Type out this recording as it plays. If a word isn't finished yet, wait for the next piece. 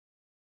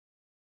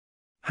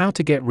How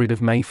to get rid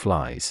of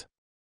mayflies.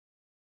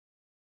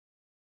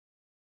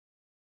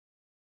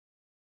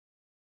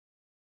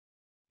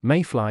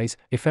 Mayflies,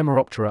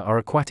 Ephemeroptera, are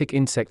aquatic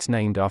insects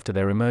named after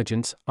their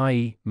emergence,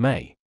 i.e.,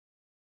 May.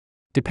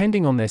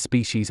 Depending on their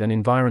species and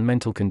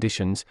environmental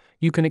conditions,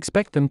 you can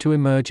expect them to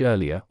emerge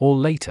earlier or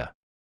later.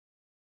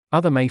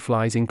 Other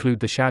mayflies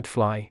include the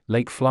shadfly,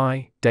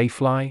 lakefly,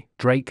 dayfly,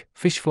 drake,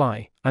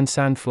 fishfly, and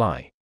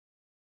sandfly.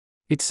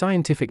 Its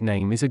scientific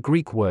name is a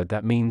Greek word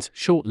that means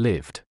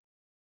short-lived.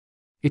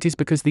 It is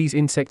because these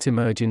insects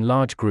emerge in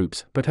large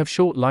groups but have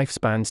short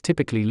lifespans,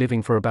 typically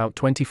living for about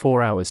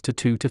 24 hours to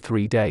 2 to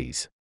 3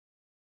 days.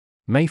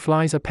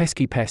 Mayflies are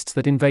pesky pests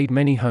that invade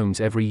many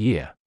homes every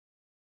year.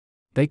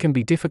 They can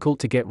be difficult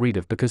to get rid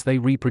of because they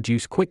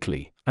reproduce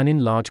quickly and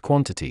in large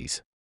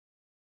quantities.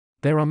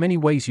 There are many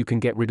ways you can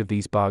get rid of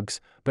these bugs,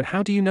 but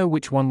how do you know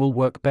which one will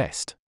work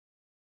best?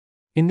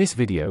 In this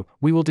video,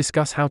 we will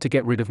discuss how to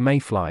get rid of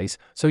mayflies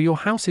so your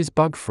house is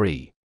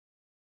bug-free.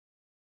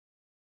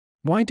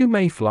 Why do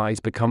mayflies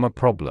become a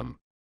problem?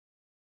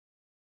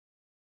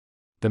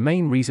 The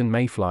main reason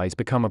mayflies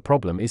become a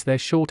problem is their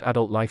short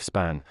adult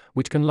lifespan,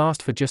 which can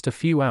last for just a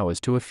few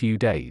hours to a few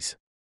days.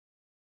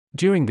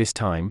 During this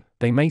time,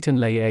 they mate and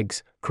lay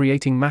eggs,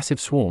 creating massive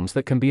swarms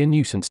that can be a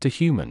nuisance to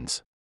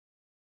humans.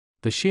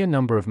 The sheer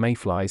number of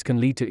mayflies can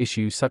lead to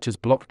issues such as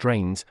blocked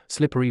drains,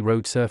 slippery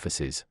road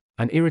surfaces,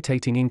 and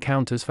irritating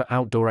encounters for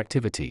outdoor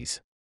activities.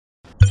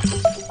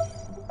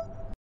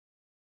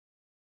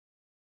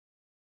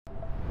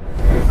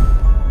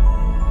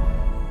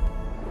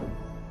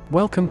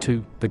 Welcome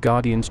to The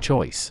Guardian's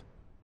Choice.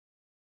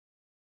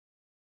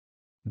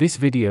 This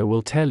video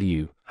will tell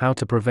you how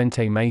to prevent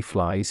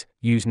mayflies,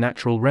 use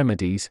natural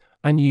remedies,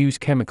 and use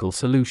chemical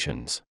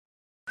solutions.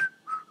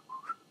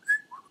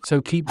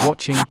 So keep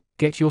watching,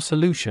 get your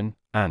solution,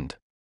 and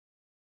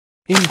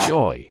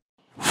enjoy!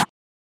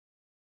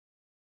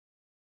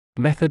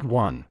 Method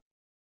 1.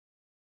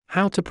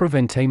 How to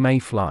prevent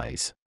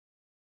mayflies.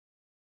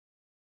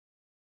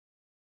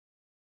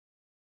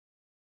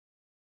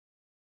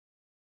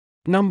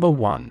 Number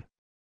 1.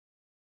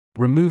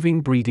 Removing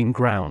breeding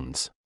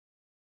grounds.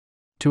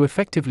 To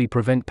effectively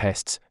prevent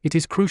pests, it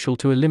is crucial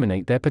to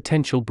eliminate their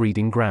potential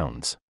breeding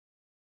grounds.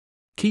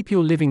 Keep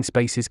your living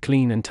spaces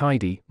clean and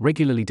tidy,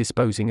 regularly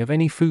disposing of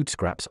any food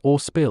scraps or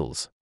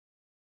spills.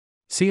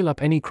 Seal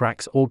up any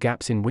cracks or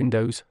gaps in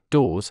windows,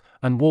 doors,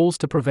 and walls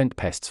to prevent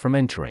pests from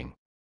entering.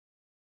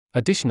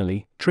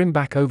 Additionally, trim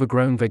back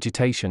overgrown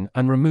vegetation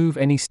and remove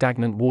any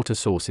stagnant water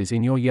sources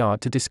in your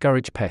yard to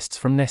discourage pests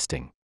from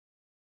nesting.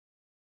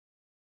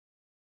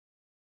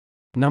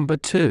 Number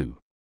 2.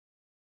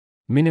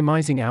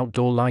 Minimizing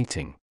outdoor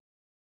lighting.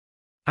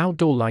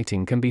 Outdoor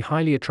lighting can be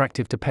highly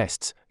attractive to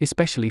pests,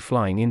 especially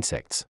flying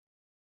insects.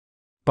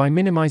 By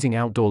minimizing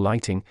outdoor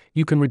lighting,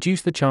 you can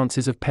reduce the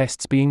chances of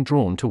pests being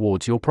drawn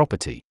towards your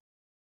property.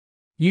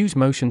 Use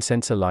motion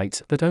sensor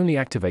lights that only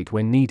activate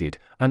when needed,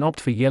 and opt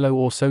for yellow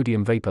or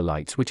sodium vapor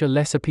lights, which are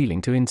less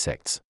appealing to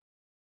insects.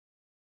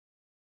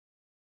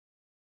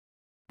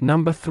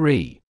 Number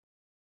 3.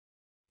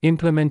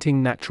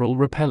 Implementing natural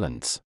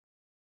repellents.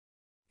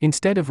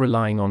 Instead of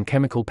relying on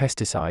chemical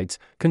pesticides,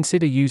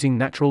 consider using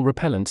natural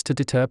repellents to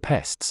deter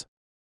pests.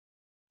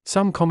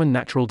 Some common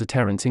natural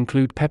deterrents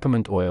include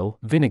peppermint oil,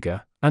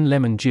 vinegar, and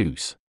lemon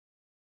juice.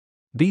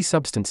 These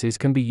substances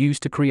can be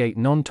used to create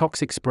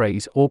non-toxic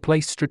sprays or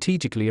placed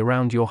strategically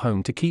around your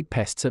home to keep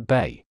pests at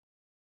bay.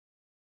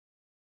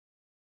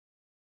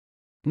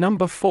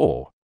 Number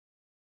 4.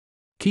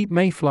 Keep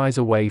mayflies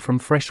away from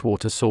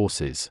freshwater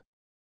sources.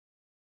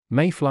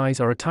 Mayflies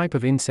are a type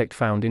of insect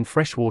found in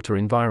freshwater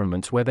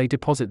environments where they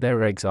deposit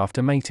their eggs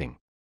after mating.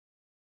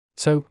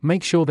 So,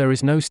 make sure there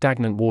is no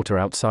stagnant water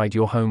outside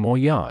your home or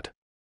yard.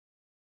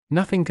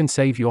 Nothing can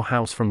save your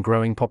house from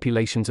growing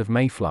populations of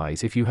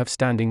mayflies if you have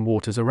standing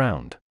waters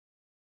around.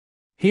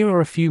 Here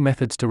are a few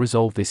methods to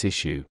resolve this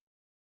issue.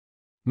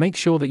 Make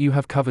sure that you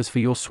have covers for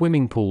your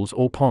swimming pools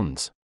or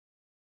ponds.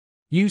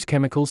 Use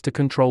chemicals to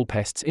control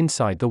pests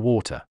inside the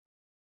water.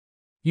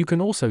 You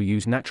can also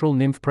use natural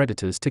nymph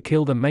predators to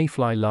kill the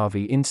mayfly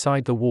larvae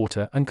inside the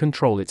water and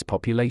control its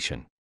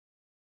population.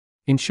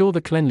 Ensure the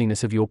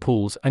cleanliness of your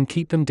pools and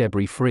keep them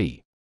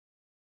debris-free.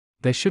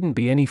 There shouldn't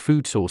be any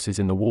food sources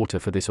in the water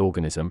for this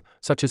organism,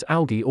 such as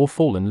algae or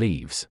fallen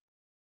leaves.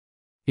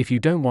 If you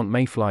don't want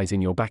mayflies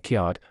in your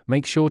backyard,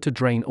 make sure to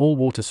drain all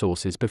water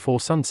sources before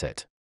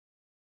sunset.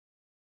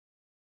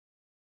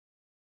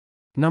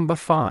 Number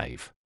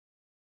 5.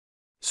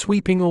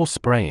 Sweeping or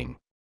spraying.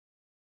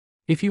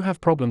 If you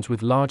have problems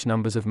with large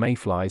numbers of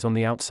mayflies on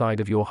the outside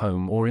of your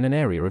home or in an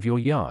area of your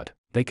yard,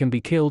 they can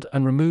be killed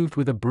and removed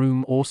with a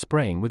broom or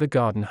spraying with a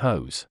garden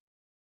hose.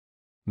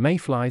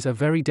 Mayflies are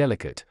very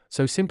delicate,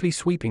 so simply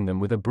sweeping them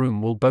with a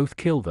broom will both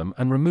kill them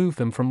and remove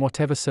them from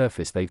whatever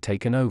surface they've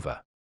taken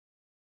over.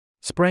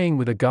 Spraying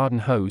with a garden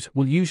hose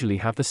will usually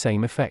have the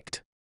same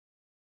effect.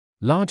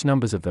 Large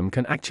numbers of them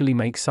can actually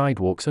make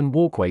sidewalks and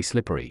walkways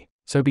slippery,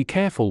 so be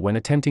careful when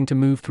attempting to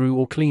move through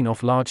or clean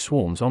off large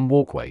swarms on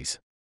walkways.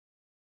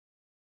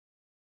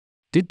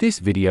 Did this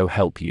video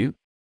help you?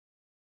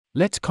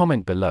 Let's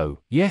comment below,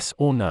 yes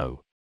or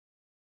no.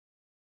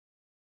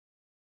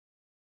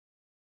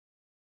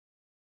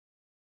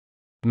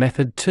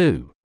 Method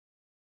 2.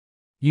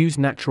 Use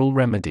natural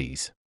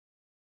remedies.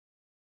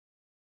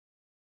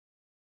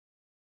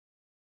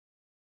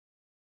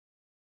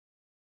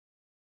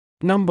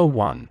 Number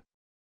 1.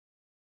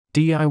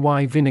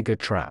 DIY vinegar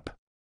trap.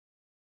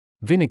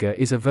 Vinegar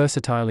is a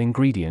versatile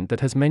ingredient that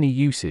has many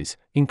uses,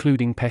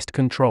 including pest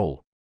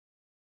control.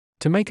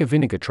 To make a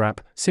vinegar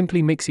trap,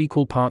 simply mix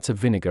equal parts of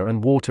vinegar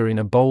and water in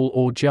a bowl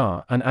or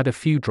jar and add a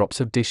few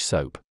drops of dish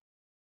soap.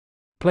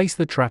 Place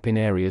the trap in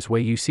areas where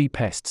you see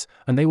pests,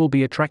 and they will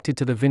be attracted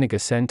to the vinegar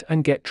scent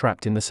and get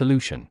trapped in the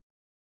solution.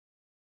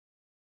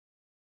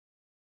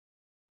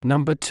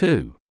 Number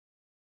 2.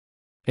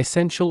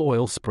 Essential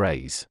oil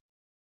sprays.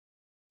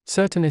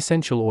 Certain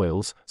essential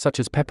oils, such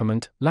as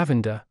peppermint,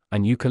 lavender,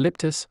 and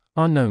eucalyptus,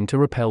 are known to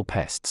repel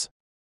pests.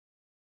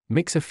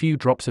 Mix a few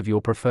drops of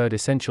your preferred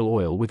essential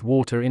oil with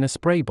water in a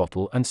spray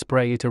bottle and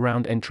spray it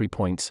around entry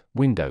points,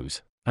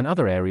 windows, and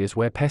other areas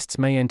where pests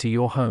may enter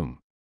your home.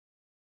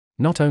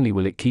 Not only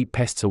will it keep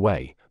pests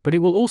away, but it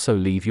will also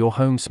leave your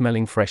home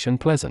smelling fresh and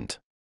pleasant.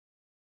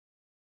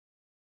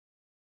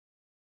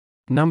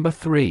 Number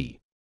 3.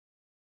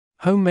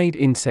 Homemade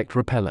insect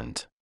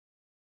repellent.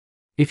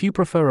 If you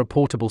prefer a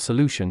portable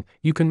solution,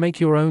 you can make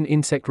your own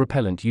insect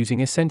repellent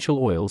using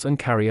essential oils and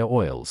carrier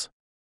oils.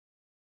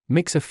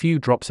 Mix a few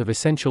drops of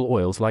essential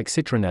oils like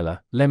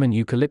citronella, lemon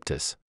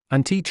eucalyptus,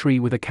 and tea tree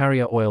with a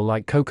carrier oil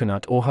like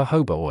coconut or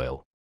jojoba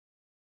oil.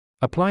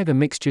 Apply the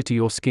mixture to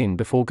your skin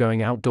before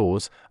going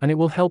outdoors, and it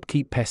will help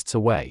keep pests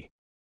away.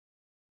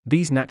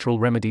 These natural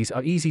remedies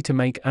are easy to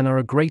make and are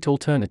a great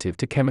alternative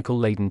to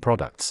chemical-laden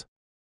products.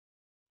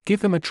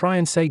 Give them a try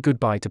and say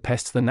goodbye to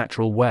pests the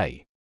natural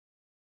way.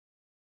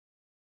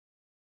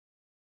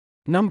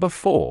 Number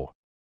 4.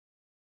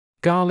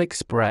 Garlic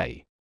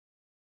spray.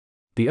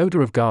 The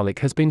odor of garlic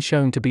has been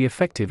shown to be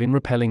effective in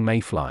repelling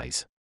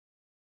mayflies.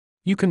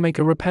 You can make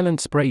a repellent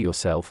spray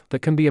yourself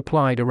that can be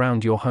applied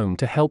around your home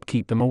to help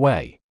keep them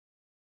away.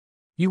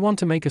 You want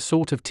to make a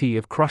sort of tea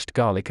of crushed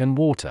garlic and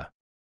water.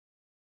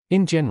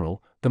 In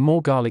general, the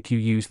more garlic you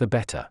use, the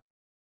better.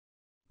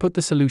 Put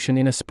the solution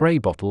in a spray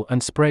bottle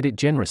and spread it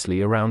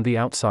generously around the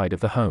outside of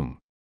the home.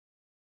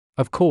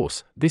 Of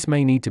course, this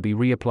may need to be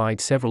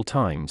reapplied several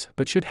times,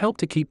 but should help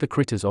to keep the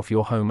critters off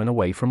your home and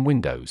away from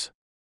windows.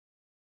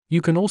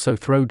 You can also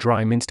throw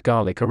dry minced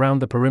garlic around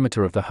the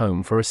perimeter of the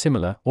home for a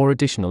similar or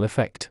additional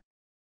effect.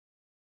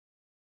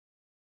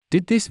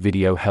 Did this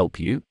video help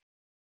you?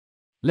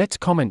 Let's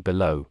comment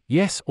below,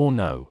 yes or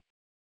no.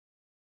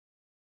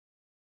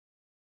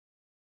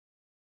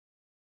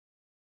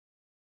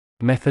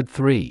 Method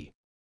 3.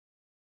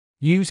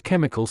 Use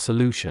chemical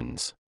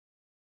solutions.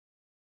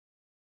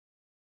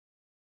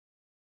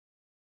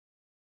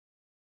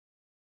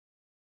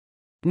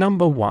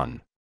 Number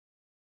 1.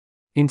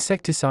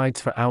 Insecticides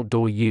for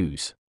outdoor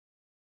use.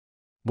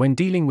 When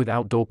dealing with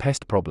outdoor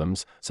pest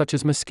problems, such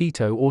as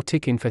mosquito or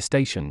tick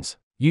infestations,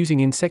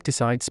 using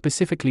insecticides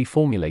specifically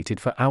formulated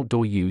for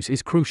outdoor use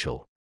is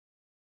crucial.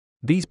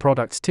 These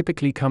products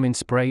typically come in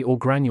spray or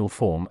granule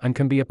form and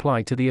can be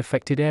applied to the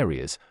affected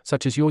areas,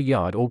 such as your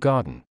yard or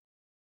garden.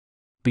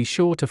 Be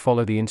sure to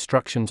follow the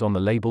instructions on the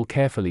label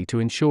carefully to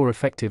ensure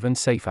effective and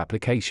safe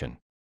application.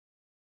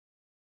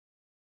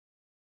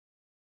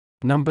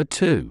 Number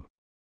 2.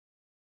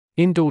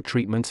 Indoor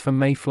treatments for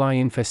mayfly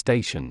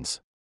infestations.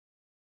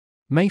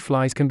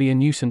 Mayflies can be a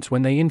nuisance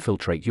when they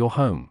infiltrate your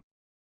home.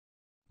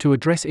 To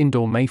address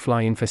indoor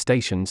mayfly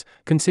infestations,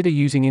 consider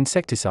using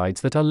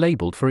insecticides that are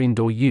labeled for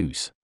indoor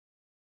use.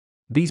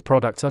 These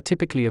products are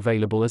typically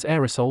available as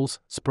aerosols,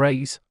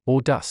 sprays,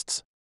 or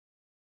dusts.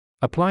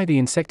 Apply the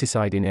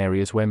insecticide in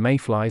areas where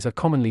mayflies are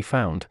commonly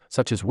found,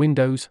 such as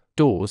windows,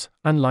 doors,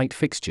 and light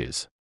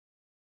fixtures.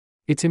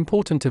 It's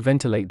important to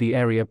ventilate the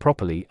area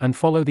properly and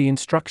follow the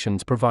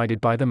instructions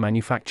provided by the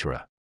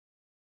manufacturer.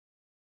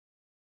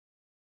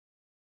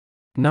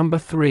 Number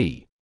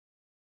 3.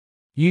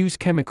 Use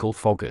chemical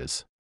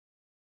foggers.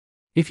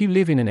 If you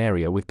live in an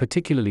area with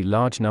particularly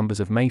large numbers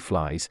of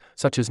mayflies,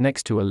 such as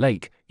next to a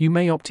lake, you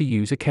may opt to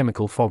use a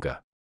chemical fogger.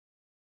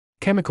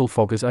 Chemical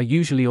foggers are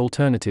usually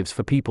alternatives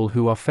for people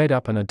who are fed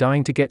up and are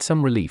dying to get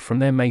some relief from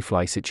their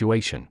mayfly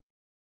situation.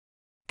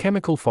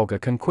 Chemical fogger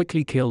can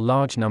quickly kill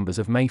large numbers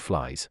of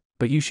mayflies,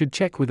 but you should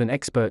check with an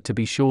expert to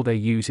be sure their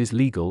use is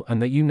legal and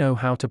that you know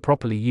how to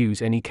properly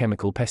use any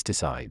chemical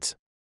pesticides.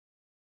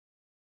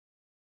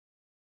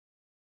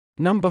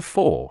 Number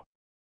 4.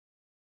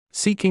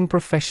 Seeking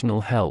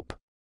professional help.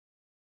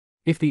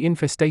 If the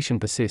infestation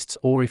persists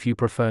or if you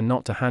prefer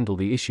not to handle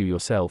the issue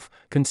yourself,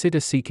 consider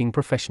seeking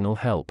professional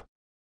help.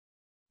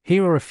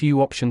 Here are a few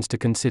options to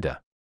consider.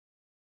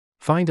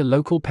 Find a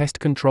local pest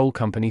control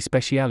company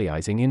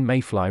specializing in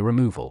mayfly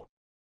removal.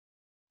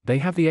 They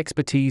have the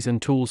expertise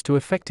and tools to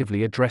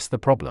effectively address the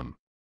problem.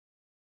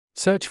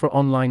 Search for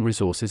online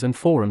resources and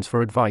forums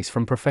for advice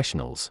from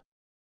professionals.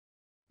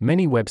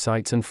 Many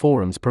websites and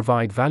forums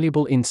provide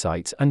valuable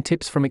insights and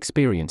tips from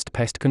experienced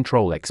pest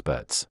control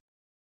experts.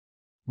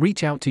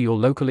 Reach out to your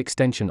local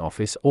extension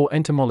office or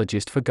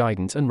entomologist for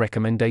guidance and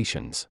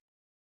recommendations.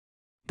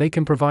 They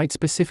can provide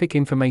specific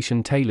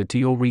information tailored to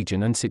your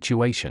region and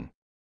situation.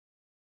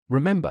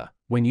 Remember,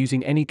 when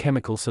using any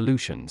chemical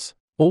solutions,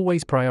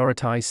 always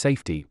prioritize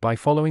safety by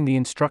following the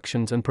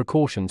instructions and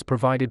precautions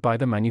provided by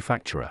the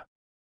manufacturer.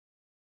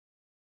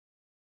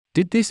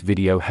 Did this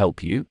video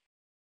help you?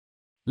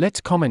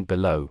 Let's comment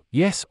below,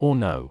 yes or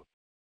no.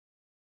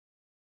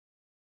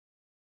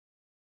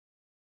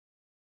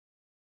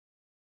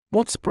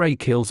 What spray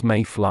kills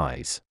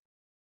mayflies?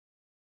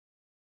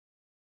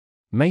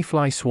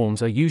 Mayfly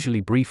swarms are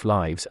usually brief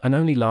lives and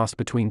only last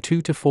between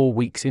 2 to 4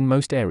 weeks in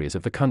most areas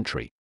of the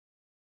country.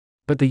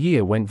 But the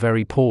year went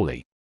very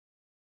poorly.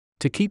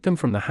 To keep them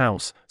from the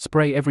house,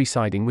 spray every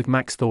siding with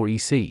Maxthor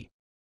EC.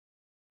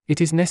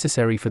 It is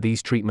necessary for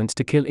these treatments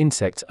to kill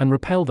insects and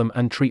repel them,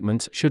 and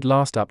treatments should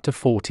last up to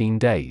 14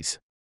 days.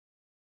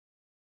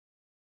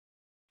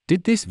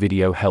 Did this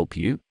video help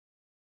you?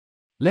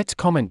 Let's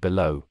comment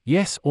below,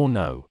 yes or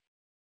no.